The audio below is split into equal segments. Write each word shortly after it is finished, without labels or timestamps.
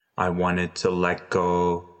I wanted to let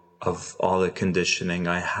go of all the conditioning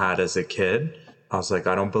I had as a kid. I was like,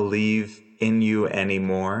 I don't believe in you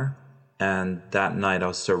anymore. And that night I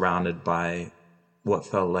was surrounded by what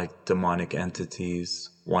felt like demonic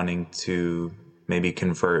entities wanting to maybe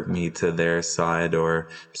convert me to their side or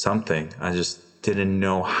something. I just didn't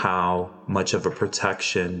know how much of a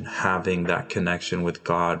protection having that connection with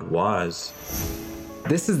God was.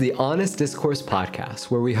 This is the Honest Discourse podcast,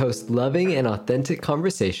 where we host loving and authentic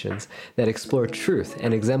conversations that explore truth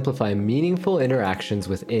and exemplify meaningful interactions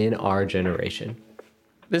within our generation.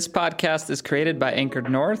 This podcast is created by Anchored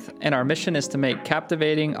North, and our mission is to make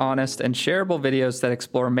captivating, honest, and shareable videos that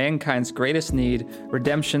explore mankind's greatest need,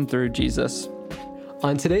 redemption through Jesus.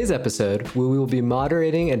 On today's episode, we will be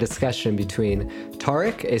moderating a discussion between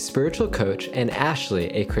Tarek, a spiritual coach, and Ashley,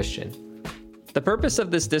 a Christian. The purpose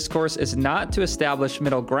of this discourse is not to establish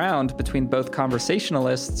middle ground between both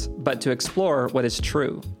conversationalists, but to explore what is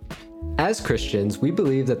true. As Christians, we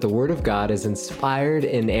believe that the Word of God is inspired,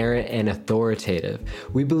 inerrant, and authoritative.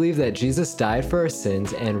 We believe that Jesus died for our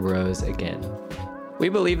sins and rose again. We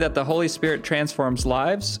believe that the Holy Spirit transforms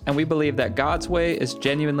lives, and we believe that God's way is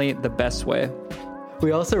genuinely the best way.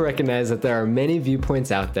 We also recognize that there are many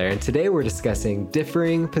viewpoints out there, and today we're discussing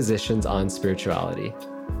differing positions on spirituality.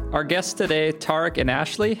 Our guests today, Tarek and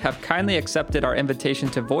Ashley, have kindly accepted our invitation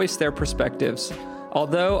to voice their perspectives.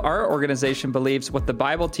 Although our organization believes what the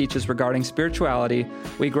Bible teaches regarding spirituality,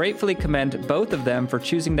 we gratefully commend both of them for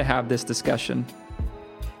choosing to have this discussion.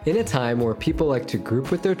 In a time where people like to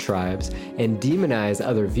group with their tribes and demonize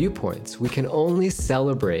other viewpoints, we can only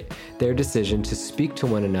celebrate their decision to speak to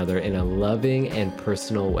one another in a loving and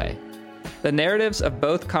personal way. The narratives of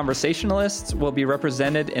both conversationalists will be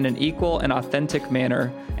represented in an equal and authentic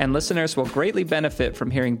manner, and listeners will greatly benefit from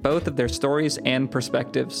hearing both of their stories and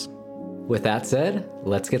perspectives. With that said,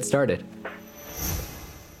 let's get started.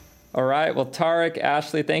 All right. Well, Tarek,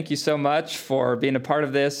 Ashley, thank you so much for being a part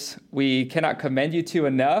of this. We cannot commend you two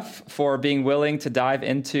enough for being willing to dive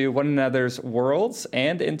into one another's worlds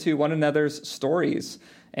and into one another's stories.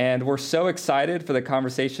 And we're so excited for the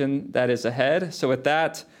conversation that is ahead. So with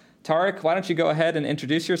that, Tarek, why don't you go ahead and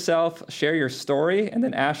introduce yourself, share your story, and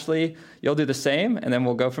then Ashley, you'll do the same, and then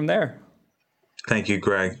we'll go from there. Thank you,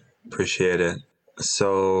 Greg. Appreciate it.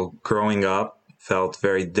 So growing up felt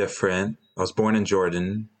very different. I was born in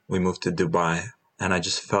Jordan. We moved to Dubai, and I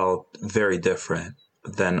just felt very different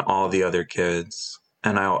than all the other kids.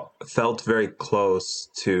 And I felt very close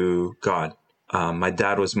to God. My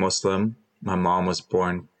dad was Muslim. My mom was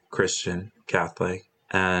born Christian, Catholic.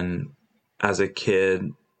 And as a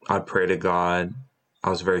kid, I'd pray to God. I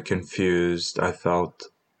was very confused. I felt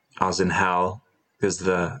I was in hell because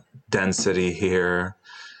the density here,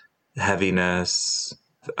 heaviness,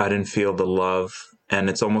 I didn't feel the love. And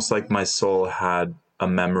it's almost like my soul had a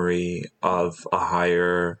memory of a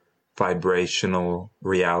higher vibrational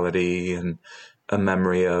reality and a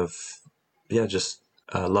memory of, just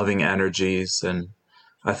loving energies. And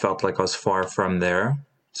I felt like I was far from there.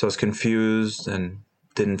 So I was confused and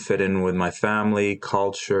didn't fit in with my family,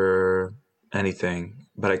 culture, anything.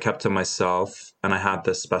 But I kept to myself, and I had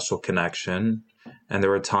this special connection. And there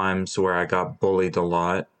were times where I got bullied a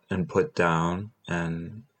lot and put down,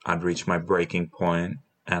 and I'd reach my breaking point,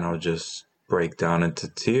 and I would just break down into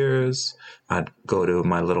tears. I'd go to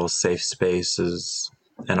my little safe spaces,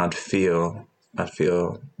 and I'd feel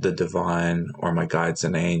the divine or my guides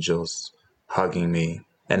and angels hugging me.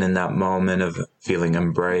 And in that moment of feeling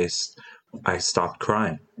embraced, I stopped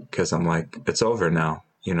crying because I'm like, it's over now.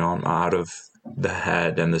 I'm out of the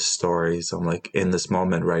head and the stories. I'm like in this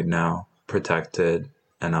moment right now, protected,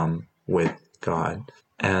 and I'm with God.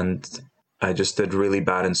 And I just did really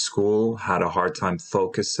bad in school, had a hard time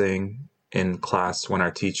focusing in class when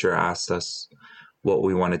our teacher asked us what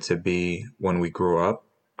we wanted to be when we grew up.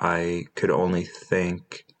 I could only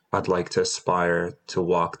think I'd like to aspire to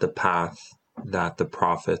walk the path that the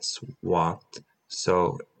prophets walked.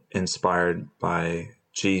 So inspired by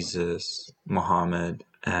Jesus, Muhammad,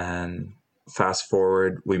 and fast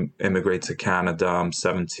forward, we immigrate to Canada. I'm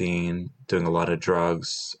 17, doing a lot of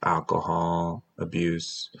drugs, alcohol,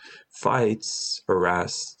 abuse, fights,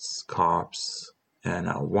 arrests, cops. And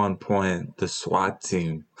at one point, the SWAT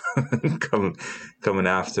team coming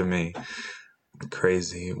after me.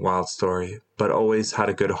 Crazy, wild story, but always had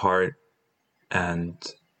a good heart. And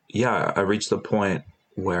I reached the point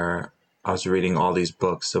where I was reading all these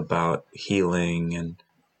books about healing,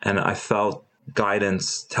 and I felt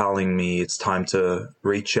guidance telling me it's time to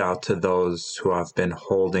reach out to those who have been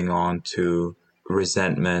holding on to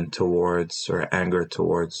resentment towards or anger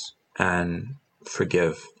towards and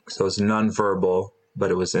forgive. So it was nonverbal,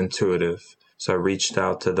 but it was intuitive. So I reached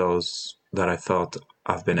out to those that I felt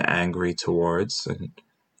I've been angry towards and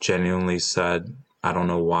genuinely said, I don't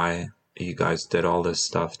know why you guys did all this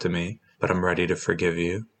stuff to me, but I'm ready to forgive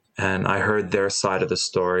you. And I heard their side of the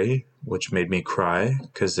story, which made me cry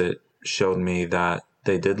because it showed me that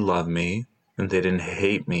they did love me and they didn't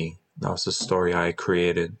hate me. That was the story I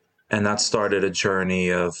created. And that started a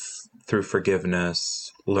journey of, through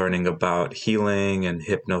forgiveness, learning about healing and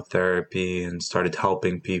hypnotherapy, and started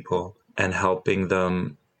helping people and helping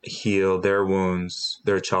them heal their wounds,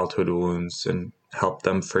 their childhood wounds, and help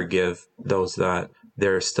them forgive those that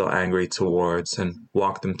they're still angry towards and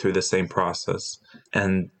walk them through the same process.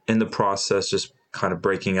 And in the process, just kind of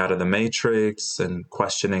breaking out of the matrix and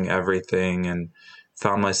questioning everything, and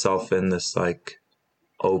found myself in this like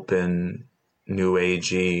open, new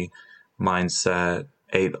agey mindset,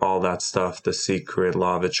 ate all that stuff, The Secret,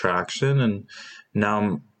 Law of Attraction. And now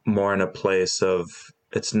I'm more in a place of,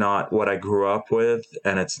 it's not what I grew up with,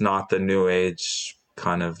 and it's not the new age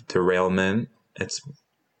kind of derailment. It's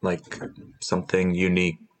like something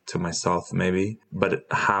unique to myself maybe, but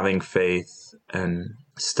having faith and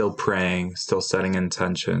still praying, still setting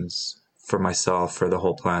intentions for myself, for the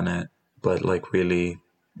whole planet, but like really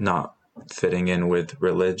not fitting in with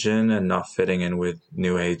religion and not fitting in with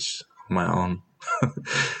new age on my own.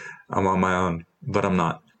 I'm on my own, but I'm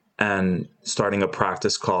not. And starting a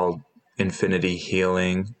practice called Infinity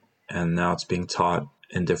Healing, and now it's being taught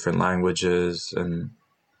in different languages and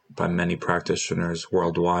by many practitioners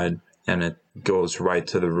worldwide. And it goes right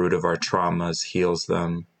to the root of our traumas, heals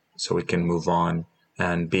them so we can move on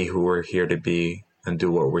and be who we're here to be and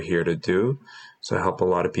do what we're here to do. So I help a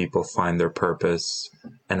lot of people find their purpose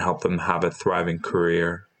and help them have a thriving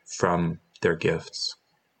career from their gifts.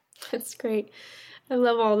 That's great. I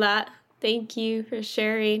love all that. Thank you for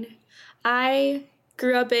sharing. I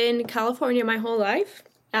grew up in California my whole life.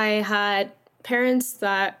 I had parents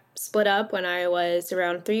that split up when I was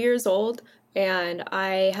around 3 years old, and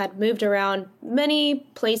I had moved around many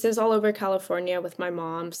places all over California with my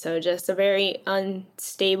mom, so just a very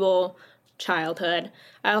unstable childhood.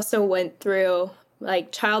 I also went through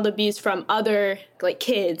like child abuse from other like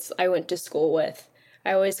kids I went to school with.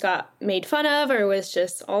 I always got made fun of, or was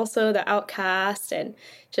just also the outcast, and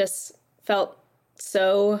just felt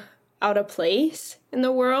so out of place in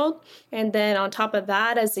the world. And then on top of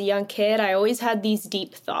that, as a young kid, I always had these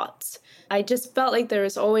deep thoughts. I just felt like there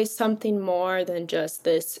was always something more than just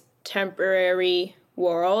this temporary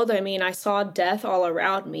world. I mean, I saw death all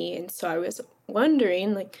around me, and so I was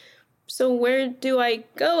wondering, like, so where do I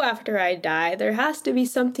go after I die? There has to be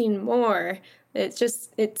something more.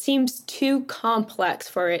 It seems too complex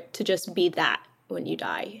for it to just be that when you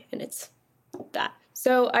die, and it's that.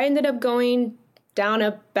 So I ended up going down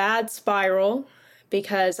a bad spiral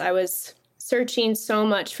because I was searching so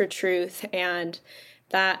much for truth, and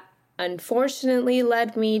that unfortunately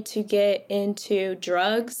led me to get into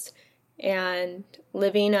drugs and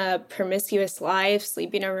living a promiscuous life,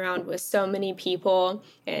 sleeping around with so many people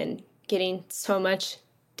and getting so much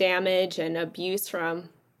damage and abuse from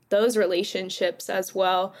those relationships as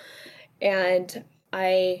well. And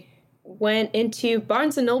I went into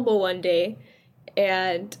Barnes & Noble one day,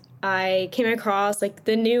 and I came across like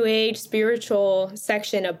the New Age spiritual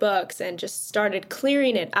section of books and just started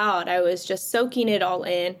clearing it out. I was just soaking it all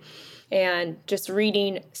in and just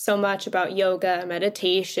reading so much about yoga,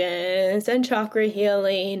 meditations, and chakra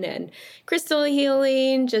healing and crystal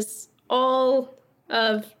healing, just all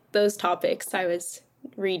of those topics. I was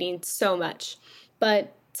reading so much,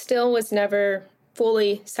 but still was never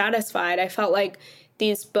fully satisfied. I felt like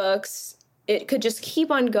these books, it could just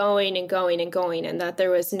keep on going and going and going, and that there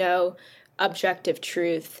was no objective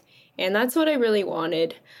truth. And that's what I really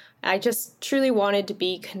wanted. I just truly wanted to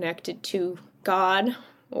be connected to God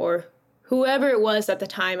or whoever it was at the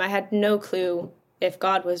time. I had no clue if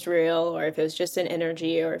God was real or if it was just an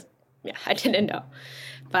energy, or I didn't know.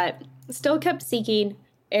 But still kept seeking,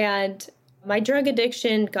 and my drug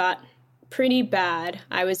addiction got pretty bad.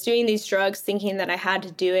 I was doing these drugs thinking that I had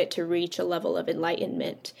to do it to reach a level of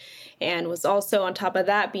enlightenment, and was also on top of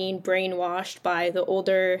that being brainwashed by the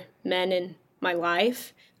older men in my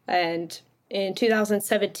life. And in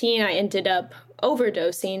 2017, I ended up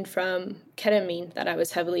overdosing from ketamine that I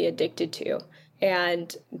was heavily addicted to.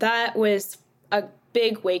 And that was a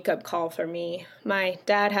big wake-up call for me. My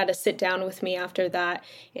dad had to sit down with me after that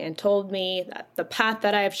and told me that the path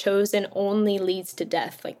that I have chosen only leads to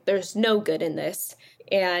death. Like, there's no good in this.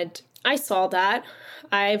 And I saw that.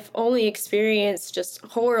 I've only experienced just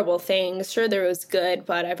horrible things. Sure, there was good,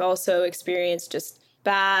 but I've also experienced just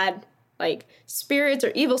bad, like, spirits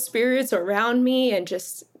or evil spirits around me, and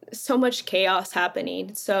just so much chaos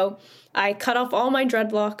happening. So I cut off all my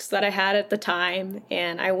dreadlocks that I had at the time,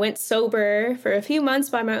 and I went sober for a few months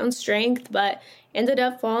by my own strength, but ended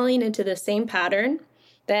up falling into the same pattern.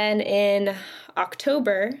 Then in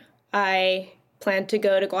October, I planned to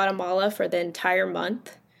go to Guatemala for the entire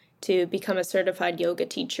month to become a certified yoga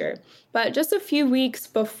teacher. But just a few weeks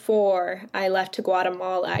before I left to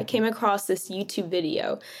Guatemala, I came across this YouTube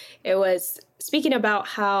video. It was speaking about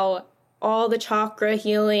how all the chakra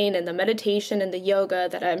healing and the meditation and the yoga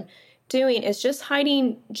that I'm doing is just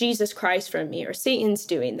hiding Jesus Christ from me, or Satan's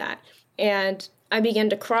doing that. And I began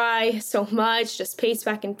to cry so much, just pace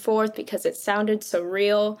back and forth because it sounded so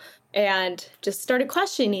real, and just started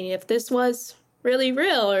questioning if this was really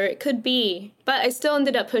real or it could be. But I still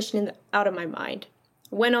ended up pushing it out of my mind.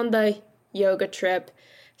 Went on the yoga trip,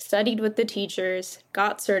 studied with the teachers,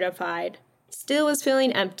 got certified, still was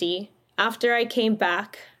feeling empty. After I came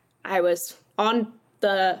back, I was on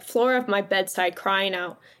the floor of my bedside crying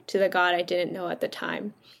out to the God I didn't know at the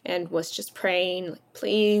time, and was just praying,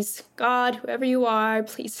 please, God, whoever you are,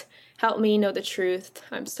 please help me know the truth.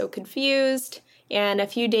 I'm so confused. And a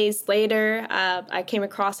few days later, I came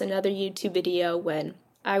across another YouTube video when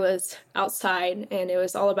I was outside, and it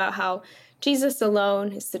was all about how Jesus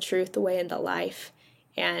alone is the truth, the way, and the life,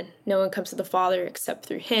 and no one comes to the Father except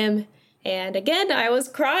through him. And again, I was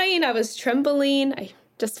crying, I was trembling, I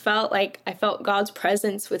just felt like I felt God's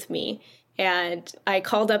presence with me. And I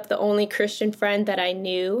called up the only Christian friend that I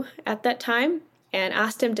knew at that time and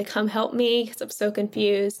asked him to come help me because I'm so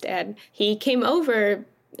confused. And he came over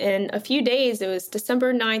in a few days. It was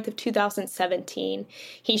December 9th of 2017.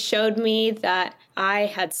 He showed me that I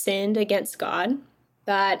had sinned against God,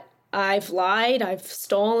 that I've lied, I've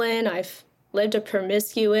stolen, I've lived a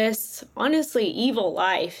promiscuous, honestly evil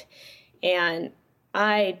life, and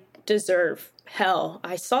I deserve hell.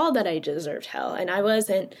 I saw that I deserved hell, and I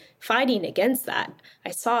wasn't fighting against that.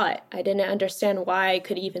 I saw it. I didn't understand why I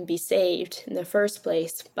could even be saved in the first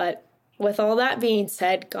place. But with all that being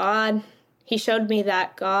said, he showed me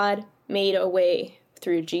that God made a way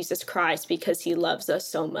through Jesus Christ because he loves us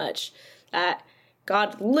so much, that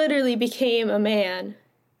God literally became a man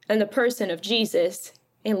in the person of Jesus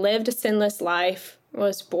and lived a sinless life,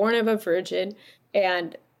 was born of a virgin,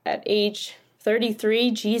 and at age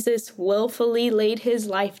 33, Jesus willfully laid his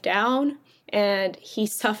life down, and he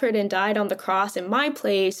suffered and died on the cross in my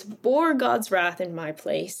place, bore God's wrath in my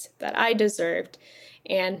place that I deserved.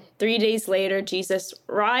 And 3 days later, Jesus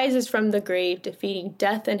rises from the grave, defeating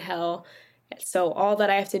death and hell. And so all that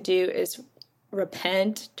I have to do is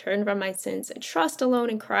repent, turn from my sins, and trust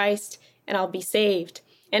alone in Christ, and I'll be saved.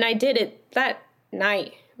 And I did it that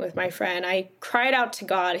night with my friend. I cried out to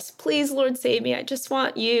God. I said, please, Lord, save me. I just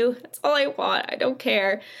want you. That's all I want. I don't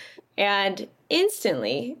care. And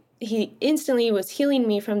he instantly was healing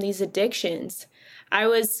me from these addictions. I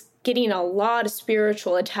was getting a lot of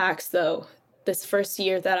spiritual attacks, though, this first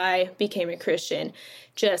year that I became a Christian.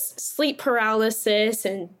 Just sleep paralysis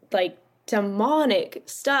and like demonic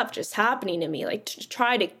stuff just happening to me, like to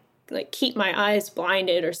try to keep my eyes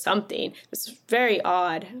blinded or something. It was very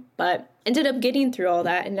odd, but ended up getting through all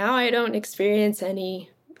that. And now I don't experience any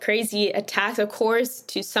crazy attacks. Of course,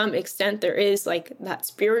 to some extent, there is like that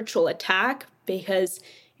spiritual attack because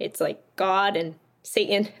it's like God and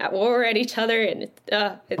Satan at war at each other. And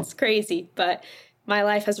it's crazy, but my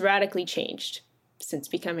life has radically changed since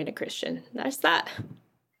becoming a Christian. That's that.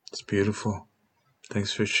 It's beautiful.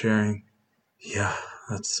 Thanks for sharing. Yeah,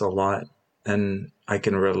 that's a lot. And I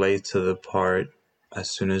can relate to the part as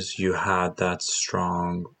soon as you had that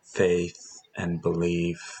strong faith and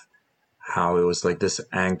belief, how it was like this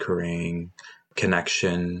anchoring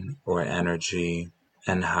connection or energy,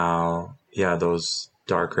 and how, those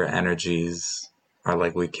darker energies are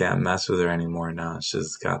like, we can't mess with her anymore now.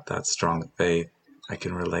 She's got that strong faith. I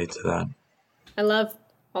can relate to that. I love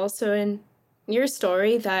also in your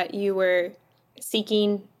story that you were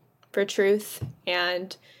seeking for truth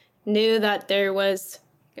and knew that there was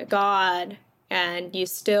a God, and you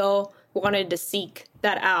still wanted to seek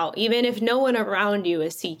that out, even if no one around you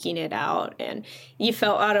is seeking it out, and you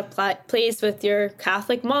felt out of place with your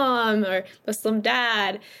Catholic mom or Muslim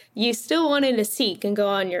dad. You still wanted to seek and go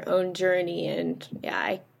on your own journey. And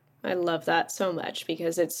I love that so much,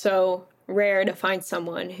 because it's so rare to find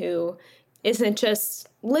someone who isn't just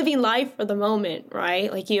living life for the moment,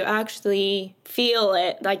 right? Like you actually feel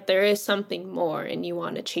it, like there is something more and you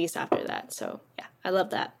want to chase after that. So I love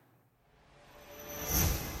that.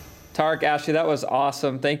 Tarek, Ashley, that was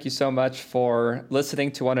awesome. Thank you so much for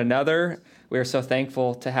listening to one another. We are so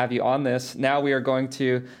thankful to have you on this. Now we are going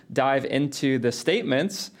to dive into the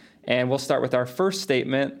statements, and we'll start with our first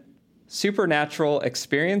statement. Supernatural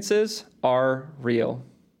experiences are real.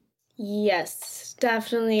 Yes,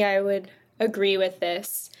 definitely I would agree with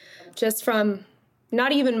this. Just from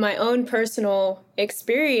not even my own personal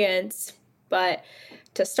experience, but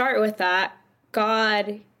to start with that,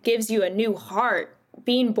 God gives you a new heart.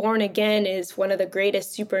 Being born again is one of the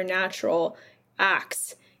greatest supernatural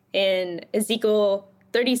acts. In Ezekiel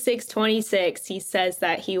 36:26, he says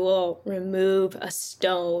that he will remove a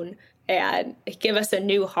stone and give us a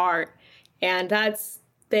new heart. And that's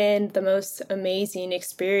been the most amazing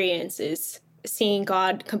experience, is seeing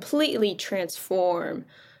God completely transform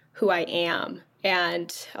who I am.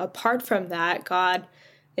 And apart from that, God,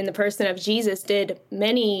 in the person of Jesus, did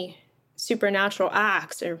many supernatural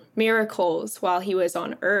acts or miracles while he was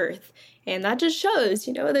on earth. And that just shows,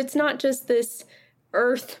 that it's not just this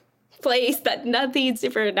earth place that nothing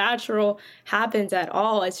supernatural happens at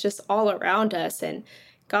all. It's just all around us. And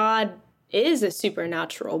God is a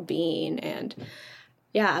supernatural being. And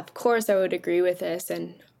yeah, of course, I would agree with this.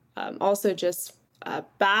 And also just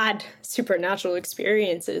bad supernatural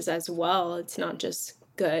experiences as well. It's not just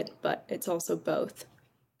good, but it's also both.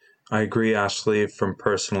 I agree, Ashley, from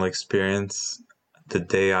personal experience. The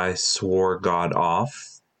day I swore God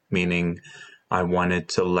off, meaning I wanted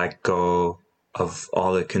to let go of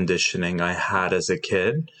all the conditioning I had as a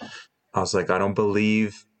kid, I was like, I don't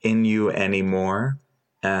believe in you anymore.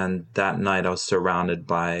 And that night I was surrounded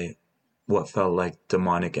by what felt like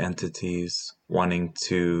demonic entities wanting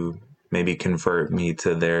to maybe convert me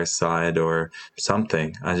to their side or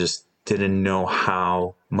something. I just didn't know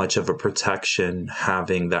how much of a protection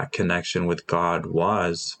having that connection with God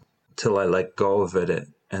was till I let go of it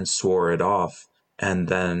and swore it off. And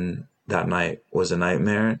then that night was a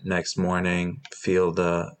nightmare. Next morning, feel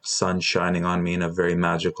the sun shining on me in a very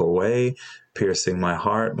magical way, piercing my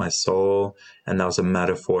heart, my soul. And that was a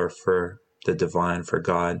metaphor for the divine, for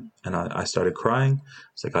God. And I started crying.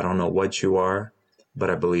 It's like, I don't know what you are, but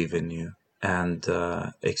I believe in you. And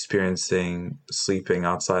experiencing sleeping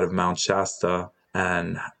outside of Mount Shasta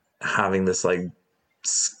and having this like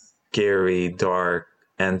scary, dark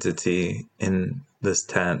entity in this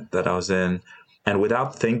tent that I was in. And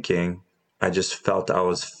without thinking, I just felt I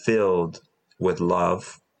was filled with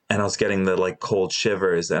love. And I was getting the like cold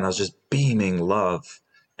shivers and I was just beaming love.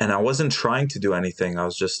 And I wasn't trying to do anything. I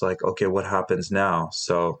was just like, okay, what happens now?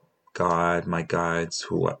 So God, my guides,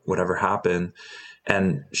 whatever happened,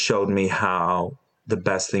 and showed me how the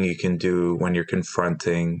best thing you can do when you're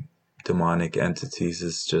confronting demonic entities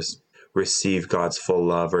is just receive God's full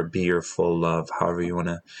love or be your full love, however you want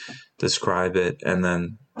to describe it. And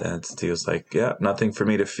then the entity was like, yeah, nothing for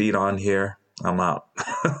me to feed on here. I'm out.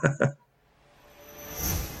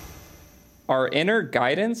 Our inner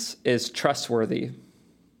guidance is trustworthy.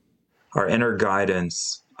 Our inner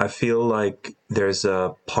guidance, I feel like there's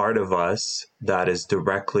a part of us that is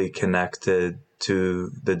directly connected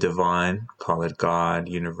to the divine, call it God,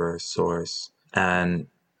 universe, source. And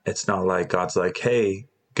it's not like God's like, hey,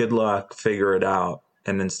 good luck, figure it out.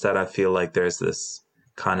 And instead, I feel like there's this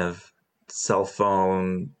kind of cell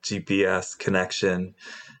phone GPS connection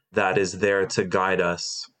that is there to guide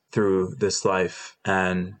us through this life.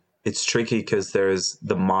 And it's tricky because there's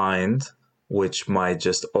the mind, which might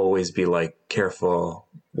just always be like, careful,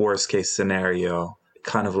 worst case scenario,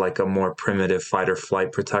 kind of like a more primitive fight or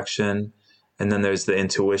flight protection. And then there's the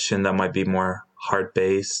intuition that might be more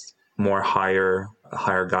heart-based, more higher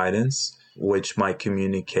guidance, which might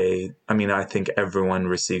communicate. I mean, I think everyone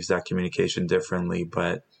receives that communication differently,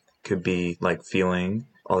 but could be like feeling,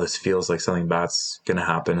 oh, this feels like something bad's going to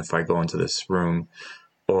happen if I go into this room.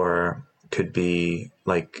 Or could be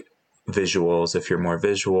like visuals, if you're more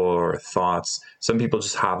visual, or thoughts. Some people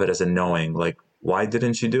just have it as a knowing, like, why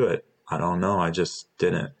didn't you do it? I don't know. I just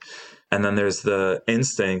didn't. And then there's the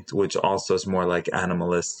instinct, which also is more like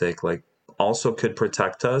animalistic, like also could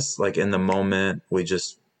protect us. Like in the moment, we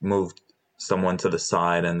just moved someone to the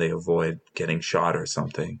side and they avoid getting shot or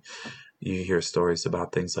something. You hear stories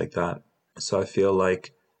about things like that. So I feel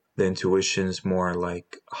like the intuition is more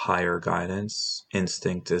like higher guidance.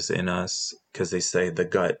 Instinct is in us because they say the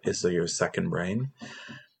gut is your second brain.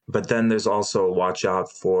 But then there's also watch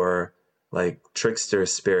out for like trickster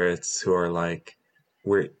spirits who are like,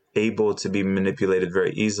 we're able to be manipulated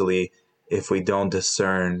very easily if we don't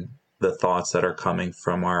discern the thoughts that are coming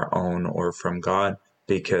from our own or from God,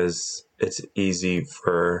 because it's easy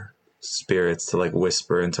for spirits to like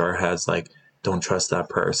whisper into our heads, like, don't trust that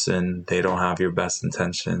person. They don't have your best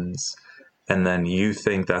intentions. And then you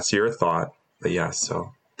think that's your thought. But yeah,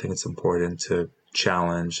 so I think it's important to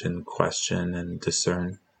challenge and question and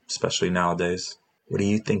discern, especially nowadays. What do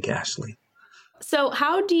you think, Ashley? So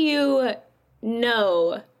how do you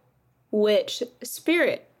know which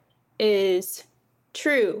spirit is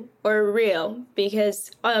true or real,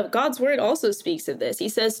 because God's word also speaks of this. He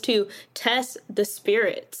says to test the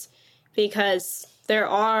spirits, because there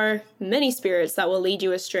are many spirits that will lead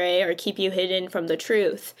you astray or keep you hidden from the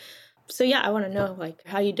truth. So yeah, I want to know like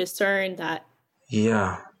how you discern that.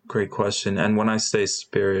 Yeah, great question. And when I say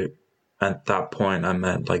spirit, at that point, I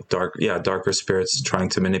meant like darker spirits trying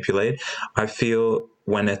to manipulate. I feel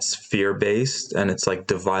when it's fear-based and it's like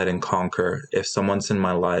divide and conquer, if someone's in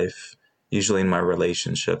my life, usually in my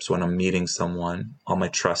relationships, when I'm meeting someone, all my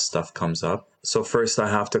trust stuff comes up. So first I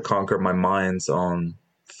have to conquer my mind's own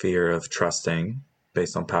fear of trusting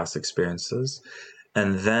based on past experiences.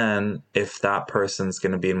 And then if that person's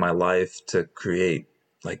going to be in my life to create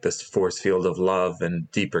like this force field of love and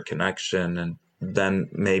deeper connection, and then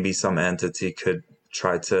maybe some entity could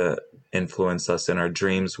try to influence us in our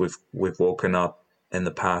dreams. We've woken up in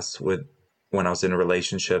the past with when I was in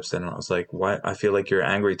relationships and I was like, why? I feel like you're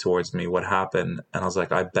angry towards me. What happened? And I was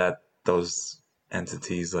like, I bet those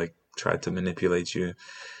entities like tried to manipulate you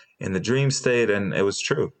in the dream state. And it was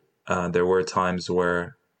true. There were times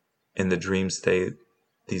where in the dream state,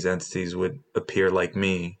 these entities would appear like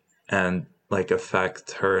me and like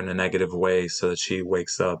affect her in a negative way so that she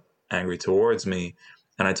wakes up angry towards me.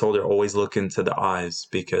 And I told her, always look into the eyes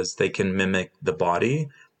because they can mimic the body,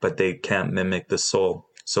 but they can't mimic the soul.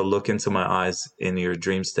 So look into my eyes in your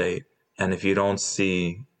dream state. And if you don't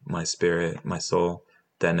see my spirit, my soul,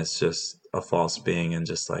 then it's just a false being and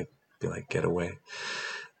just like, be like, get away.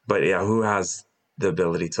 But yeah, who has the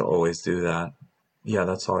ability to always do that? Yeah,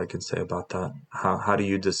 that's all I can say about that. How do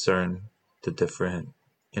you discern the different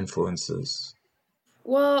influences?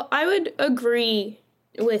 Well, I would agree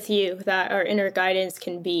with you that our inner guidance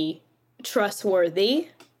can be trustworthy.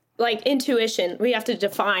 Like intuition, we have to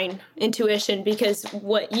define intuition because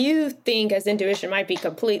what you think as intuition might be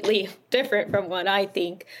completely different from what I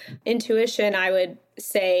think. Intuition, I would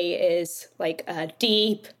say, is like a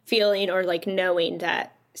deep feeling or like knowing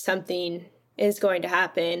that something is going to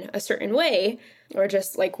happen a certain way, or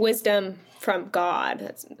just like wisdom from God.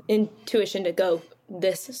 That's intuition to go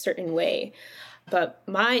this certain way. But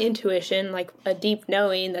my intuition, like a deep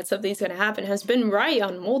knowing that something's going to happen, has been right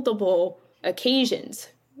on multiple occasions,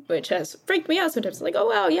 which has freaked me out sometimes. Like, oh,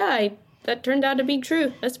 wow, yeah, that turned out to be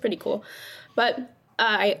true. That's pretty cool. But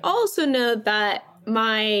I also know that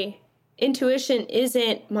my intuition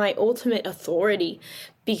isn't my ultimate authority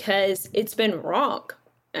because it's been wrong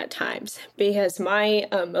at times, because my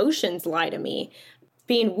emotions lie to me.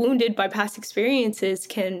 Being wounded by past experiences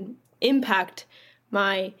can impact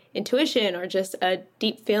my intuition or just a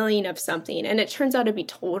deep feeling of something, and it turns out to be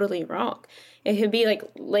totally wrong. It could be like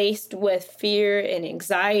laced with fear and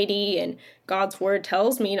anxiety, and God's word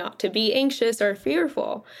tells me not to be anxious or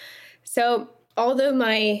fearful. So although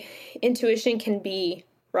my intuition can be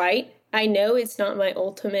right, I know it's not my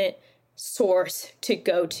ultimate source to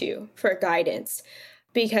go to for guidance,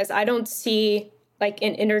 because I don't see like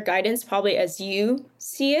an inner guidance probably as you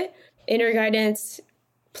see it. Inner guidance,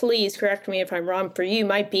 please correct me if I'm wrong, for you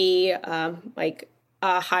might be like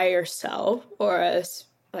a higher self or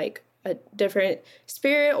like a different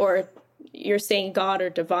spirit, or you're saying God or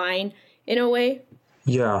divine in a way.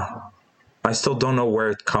 Yeah, I still don't know where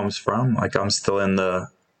it comes from. Like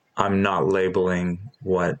I'm not labeling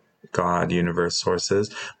what God, universe, source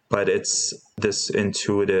is, but it's this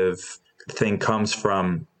intuitive thing comes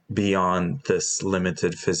from beyond this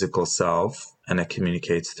limited physical self, and it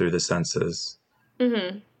communicates through the senses.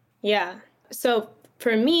 Mm-hmm. Yeah. So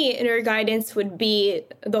for me, inner guidance would be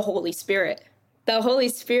the Holy Spirit. The Holy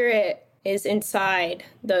Spirit is inside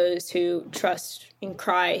those who trust in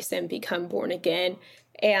Christ and become born again.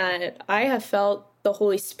 And I have felt the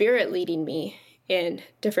Holy Spirit leading me in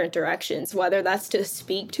different directions, whether that's to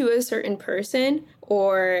speak to a certain person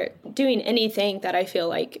or doing anything that I feel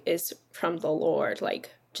like is from the Lord,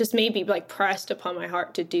 like just maybe like pressed upon my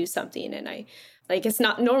heart to do something. And it's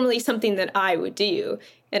not normally something that I would do.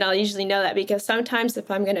 And I'll usually know that because sometimes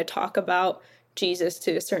if I'm going to talk about Jesus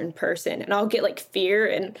to a certain person, and I'll get like fear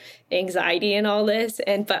and anxiety and all this,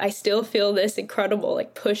 but I still feel this incredible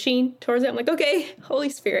like pushing towards it. I'm like, okay, Holy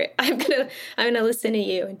Spirit, I'm gonna listen to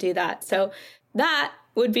you and do that. So that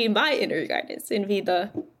would be my inner guidance and be the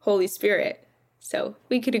Holy Spirit. So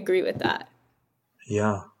we could agree with that.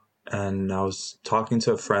 Yeah. And I was talking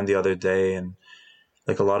to a friend the other day, and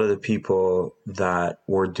like a lot of the people that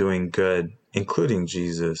were doing good, including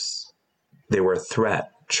Jesus, they were a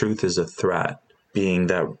threat. Truth is a threat. Being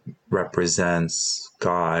that represents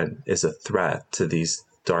God is a threat to these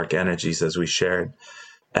dark energies, as we shared.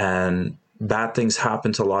 And bad things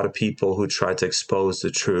happen to a lot of people who try to expose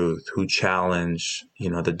the truth, who challenge,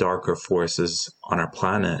 the darker forces on our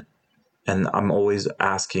planet. And I'm always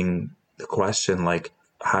asking the question, like,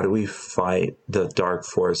 how do we fight the dark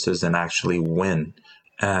forces and actually win?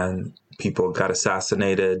 And people got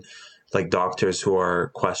assassinated, like doctors who are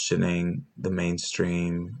questioning the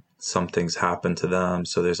mainstream, something's happened to them.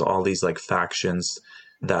 So there's all these like factions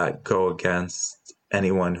that go against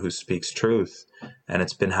anyone who speaks truth. And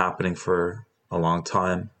it's been happening for a long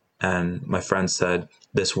time. And my friend said,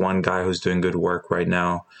 this one guy who's doing good work right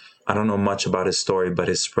now, I don't know much about his story, but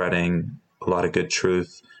is spreading a lot of good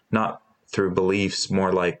truth, not through beliefs,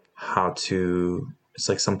 more like how to, it's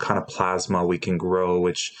like some kind of plasma we can grow,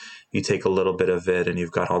 which you take a little bit of it and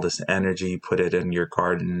you've got all this energy, put it in your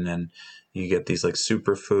garden and you get these like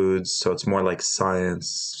superfoods. So it's more like science,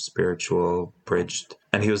 spiritual, bridged.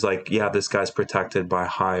 And he was like, yeah, this guy's protected by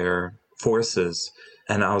higher forces.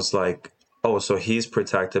 And I was like, oh, so he's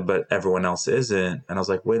protected, but everyone else isn't. And I was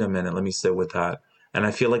like, wait a minute, let me sit with that. And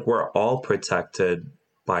I feel like we're all protected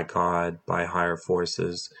by God, by higher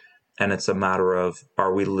forces. And it's a matter of,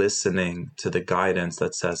 are we listening to the guidance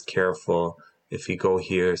that says, careful, if you go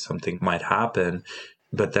here, something might happen.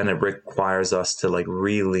 But then it requires us to like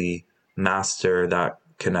really master that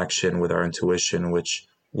connection with our intuition, which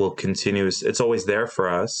will continue. It's always there for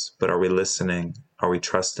us, but are we listening? Are we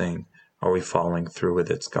trusting? Are we following through with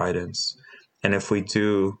its guidance? And if we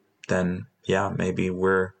do, then yeah, maybe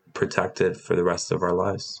we're protected for the rest of our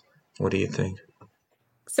lives. What do you think?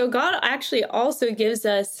 So God actually also gives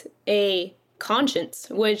us a conscience,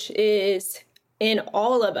 which is in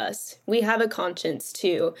all of us. We have a conscience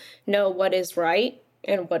to know what is right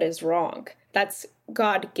and what is wrong. That's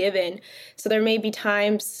God-given. So there may be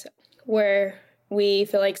times where we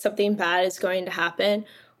feel like something bad is going to happen.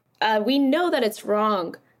 We know that it's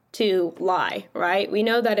wrong to lie, right? We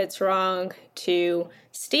know that it's wrong to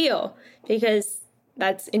steal because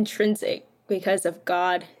that's intrinsic because of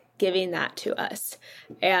God giving that to us.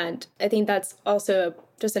 And I think that's also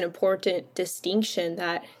just an important distinction,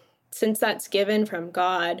 that since that's given from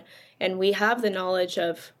God and we have the knowledge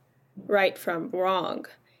of right from wrong,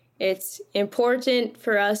 it's important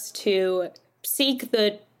for us to seek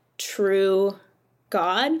the true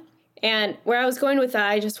God. And where I was going with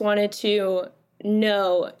that, I just wanted to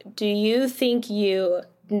know, do you think you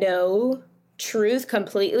know truth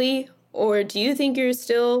completely? Or do you think you're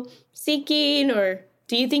still seeking? Or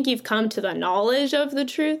do you think you've come to the knowledge of the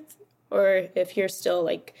truth? Or if you're still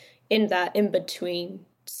like in that in-between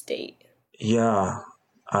state? Yeah,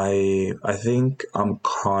 I think I'm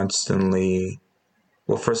constantly,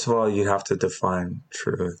 well, first of all, you have to define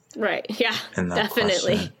truth. Right. Yeah, In that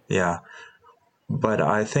definitely. question. Yeah. But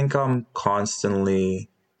I think I'm constantly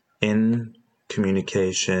in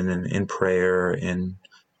communication and in prayer, in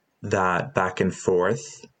that back and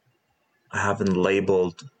forth. I haven't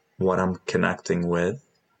labeled what I'm connecting with.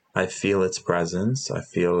 I feel its presence. I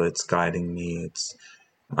feel it's guiding me.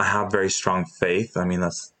 I have very strong faith. I mean,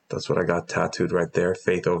 that's what I got tattooed right there.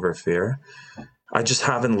 Faith over fear. I just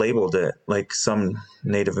haven't labeled it. Like some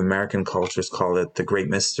Native American cultures call it the great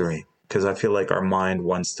mystery, because I feel like our mind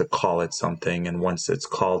wants to call it something. And once it's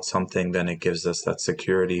called something, then it gives us that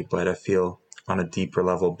security. But I feel on a deeper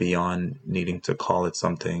level, beyond needing to call it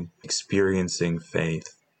something, experiencing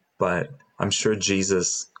faith. But I'm sure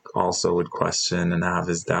Jesus also would question and have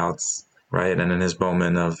his doubts, right? And in his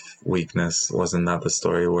moment of weakness, wasn't that the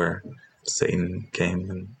story where Satan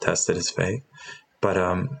came and tested his faith?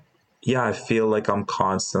 But yeah, I feel like I'm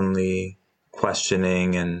constantly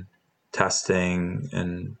questioning and testing,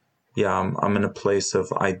 and yeah, I'm in a place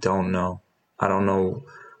of I don't know. I don't know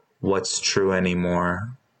what's true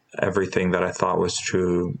anymore. Everything that I thought was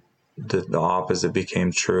true, the opposite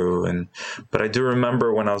became true. But I do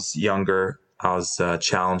remember when I was younger, I was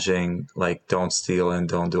challenging, like, don't steal and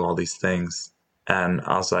don't do all these things. And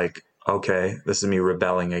I was like, okay, this is me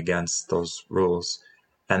rebelling against those rules.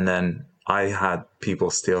 And then I had people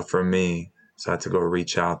steal from me. So I had to go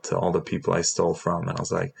reach out to all the people I stole from. And I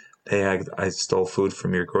was like, hey, I stole food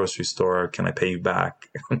from your grocery store. Can I pay you back?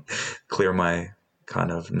 Clear my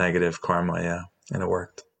kind of negative karma. Yeah. And it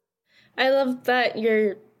worked. I love that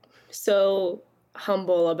you're so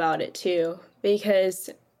humble about it too, because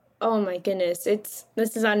oh my goodness,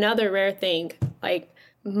 this is another rare thing. Like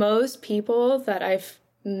most people that I've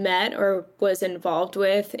met or was involved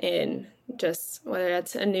with in just whether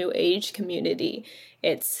that's a new age community,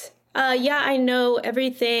 it's yeah, I know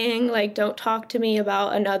everything, like don't talk to me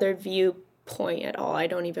about another viewpoint at all. I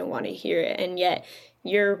don't even want to hear it. And yet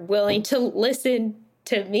you're willing to listen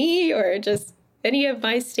to me or just any of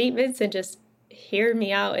my statements and just hear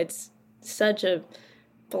me out. It's such a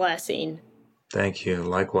blessing. Thank you.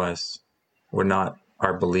 Likewise. We're not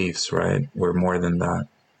our beliefs, right? We're more than that.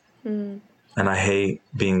 And I hate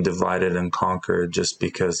being divided and conquered just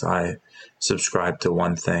because I subscribe to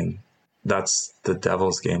one thing. That's the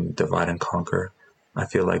devil's game, divide and conquer. I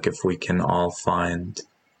feel like if we can all find,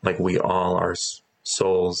 like we all are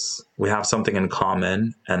souls, we have something in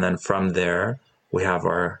common. And then from there, we have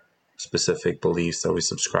our specific beliefs that we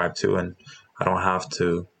subscribe to. And I don't have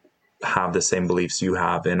to have the same beliefs you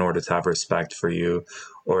have in order to have respect for you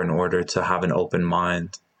or in order to have an open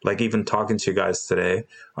mind. Like even talking to you guys today,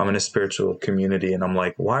 I'm in a spiritual community and I'm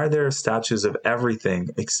like, why are there statues of everything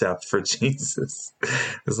except for Jesus?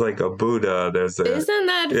 It's like a Buddha. Isn't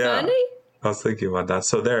that funny? I was thinking about that.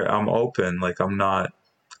 So there, I'm open. Like I'm not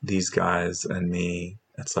these guys and me.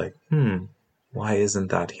 It's like, why isn't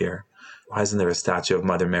that here? Why isn't there a statue of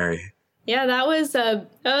Mother Mary? Yeah, that was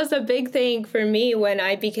a big thing for me when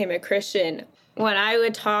I became a Christian. When I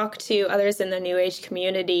would talk to others in the New Age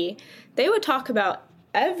community, they would talk about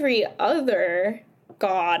every other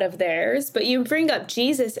god of theirs, but you bring up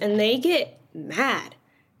Jesus and they get mad.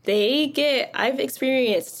 I've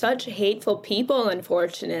experienced such hateful people,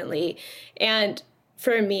 unfortunately. And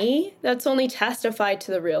for me, that's only testified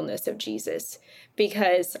to the realness of Jesus,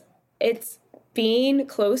 because it's being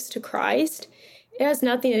close to Christ. It has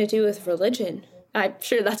nothing to do with religion. I'm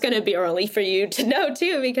sure that's going to be a relief for you to know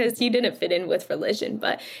too, because you didn't fit in with religion,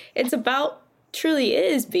 but it's about truly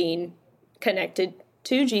is being connected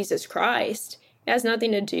to Jesus Christ. It has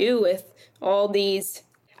nothing to do with all these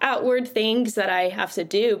outward things that I have to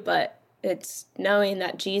do, but it's knowing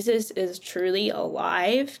that Jesus is truly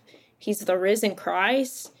alive. He's the risen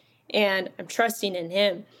Christ, and I'm trusting in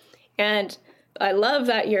him. And I love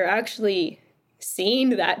that you're actually seeing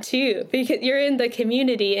that too, because you're in the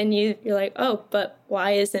community and you're like, oh, but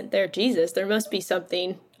why isn't there Jesus? There must be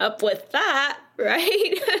something up with that,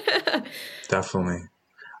 right? Definitely.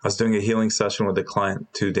 I was doing a healing session with a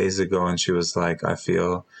client 2 days ago, and she was like, I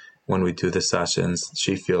feel when we do the sessions,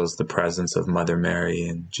 she feels the presence of Mother Mary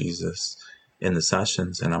and Jesus in the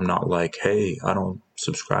sessions. And I'm not like, hey, I don't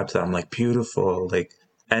subscribe to that. I'm like, beautiful. Like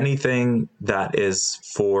anything that is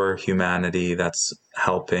for humanity, that's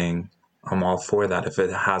helping, I'm all for that if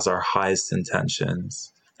it has our highest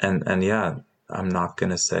intentions. And yeah, I'm not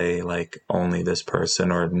going to say like only this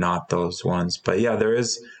person or not those ones. But yeah, there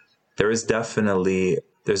is definitely,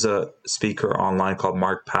 there's a speaker online called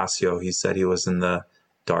Mark Passio. He said he was in the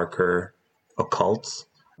darker occult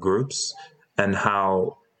groups and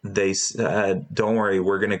how they said, don't worry,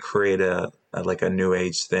 we're going to create a new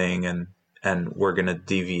age thing and we're going to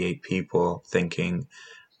deviate people thinking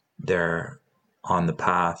they're on the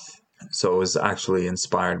path. So it was actually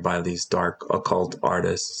inspired by these dark occult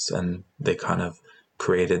artists, and they kind of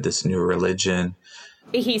created this new religion.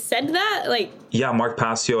 He said that? Yeah, Mark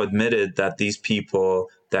Passio admitted that these people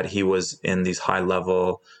that he was in these high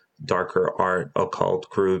level, darker art occult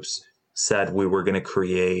groups said we were going to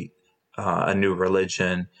create a new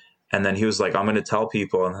religion. And then he was like, I'm going to tell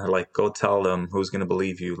people, and they're like, go tell them. Who's going to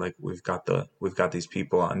believe you? Like, we've got these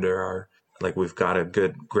people under our, like, we've got a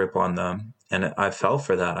good grip on them. And I fell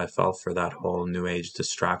for that. I fell for that whole new age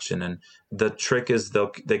distraction. And the trick is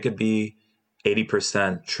they could be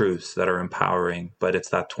 80% truths that are empowering, but it's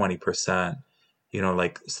that 20%,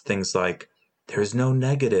 like things like there's no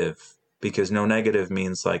negative, because no negative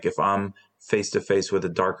means like if I'm face to face with a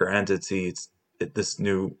darker entity, this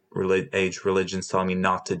new age religion's telling me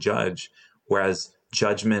not to judge. Whereas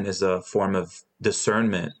judgment is a form of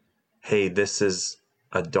discernment. Hey, this is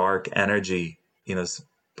a dark energy,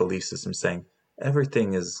 belief system saying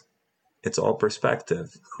everything it's all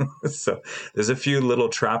perspective. So there's a few little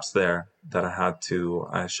traps there that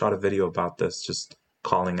I shot a video about this, just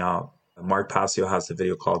calling out. Mark Passio has a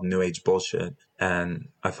video called New Age Bullshit, and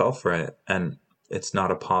I fell for it. And it's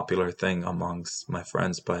not a popular thing amongst my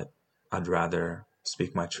friends, but I'd rather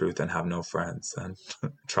speak my truth and have no friends and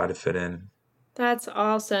try to fit in. That's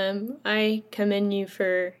awesome. I commend you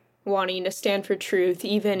for wanting to stand for truth,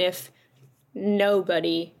 even if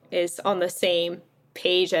nobody is on the same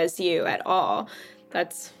page as you at all.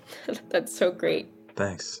 That's so great.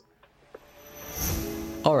 Thanks.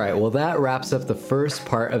 All right, well, that wraps up the first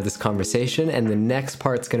part of this conversation, and the next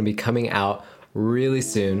part's going to be coming out really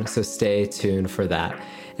soon, so stay tuned for that.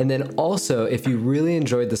 And then also, if you really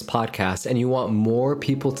enjoyed this podcast and you want more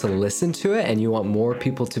people to listen to it and you want more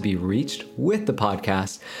people to be reached with the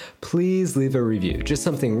podcast, please leave a review. Just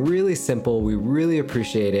something really simple. We really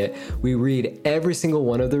appreciate it. We read every single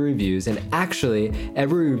one of the reviews, and actually,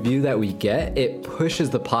 every review that we get, it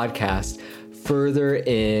pushes the podcast further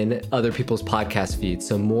in other people's podcast feeds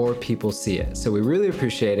so more people see it. So we really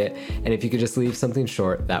appreciate it. And if you could just leave something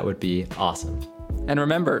short, that would be awesome. And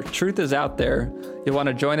remember, truth is out there. You'll want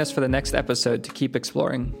to join us for the next episode to keep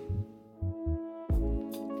exploring.